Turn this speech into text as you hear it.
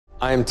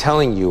I am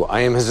telling you,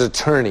 I am his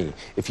attorney.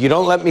 If you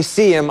don't let me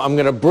see him, I'm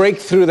gonna break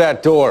through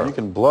that door. You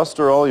can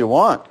bluster all you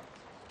want,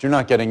 but you're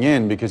not getting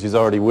in because he's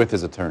already with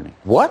his attorney.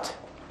 What?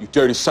 You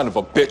dirty son of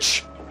a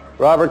bitch.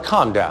 Robert,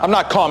 calm down. I'm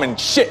not calming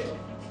shit.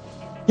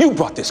 You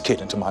brought this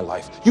kid into my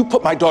life. You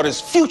put my daughter's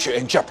future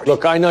in jeopardy.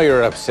 Look, I know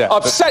you're upset.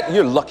 Upset? But...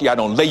 You're lucky I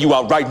don't lay you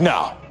out right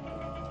now.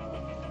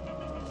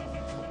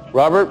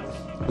 Robert,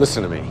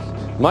 listen to me.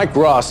 Mike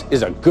Ross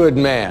is a good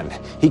man.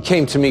 He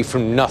came to me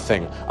from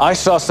nothing. I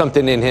saw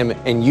something in him,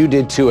 and you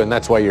did too, and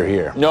that's why you're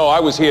here. No, I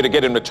was here to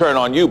get him to turn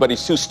on you, but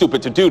he's too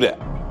stupid to do that.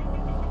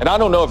 And I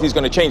don't know if he's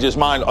going to change his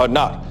mind or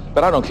not,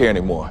 but I don't care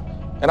anymore.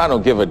 And I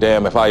don't give a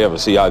damn if I ever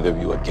see either of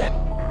you again.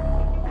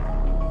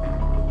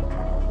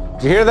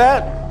 Did you hear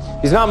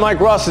that? He's not Mike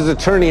Ross's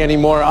attorney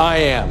anymore. I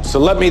am. So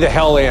let me the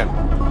hell in.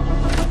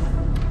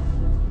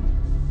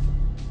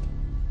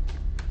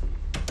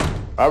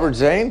 Robert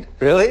Zane?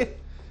 Really?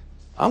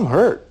 I'm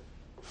hurt.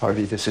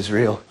 Harvey, this is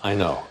real. I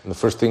know. And the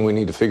first thing we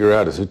need to figure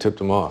out is who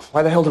tipped him off.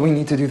 Why the hell do we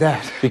need to do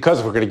that? Because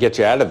if we're going to get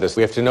you out of this,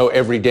 we have to know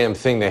every damn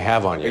thing they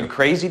have on you. Are you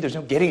crazy? There's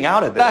no getting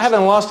out of this. I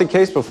haven't lost a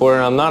case before,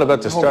 and I'm not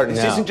about to start now.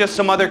 This isn't just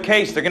some other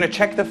case. They're going to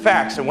check the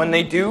facts, and when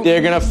they do...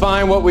 They're going to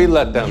find what we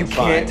let them find. You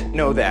can't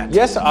know that.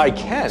 Yes, I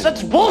can.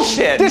 That's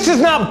bullshit! This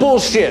is not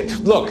bullshit!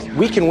 Look,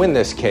 we can win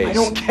this case. I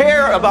don't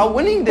care about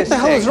winning this thing.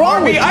 What the hell is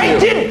wrong with you? I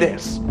did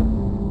this!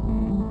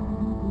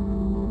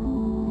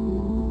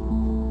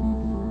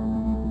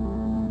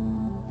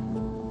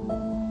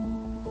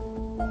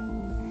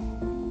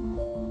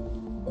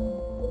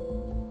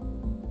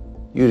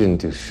 You didn't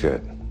do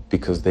shit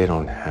because they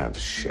don't have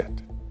shit.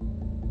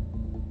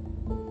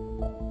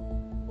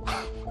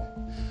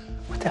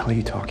 What the hell are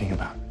you talking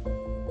about?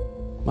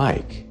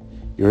 Mike,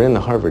 you're in the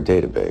Harvard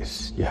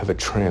database. You have a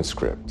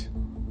transcript.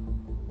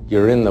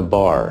 You're in the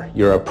bar.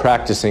 You're a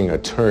practicing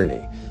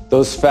attorney.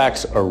 Those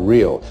facts are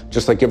real,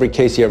 just like every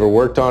case you ever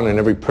worked on and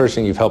every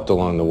person you've helped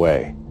along the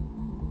way.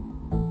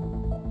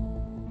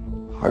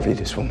 Harvey,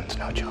 this woman's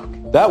no joke.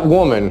 That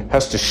woman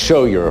has to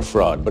show you're a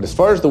fraud, but as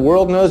far as the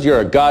world knows,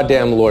 you're a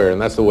goddamn lawyer,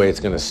 and that's the way it's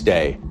gonna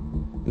stay.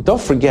 And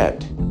don't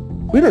forget,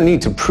 we don't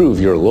need to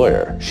prove you're a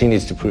lawyer. She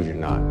needs to prove you're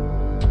not.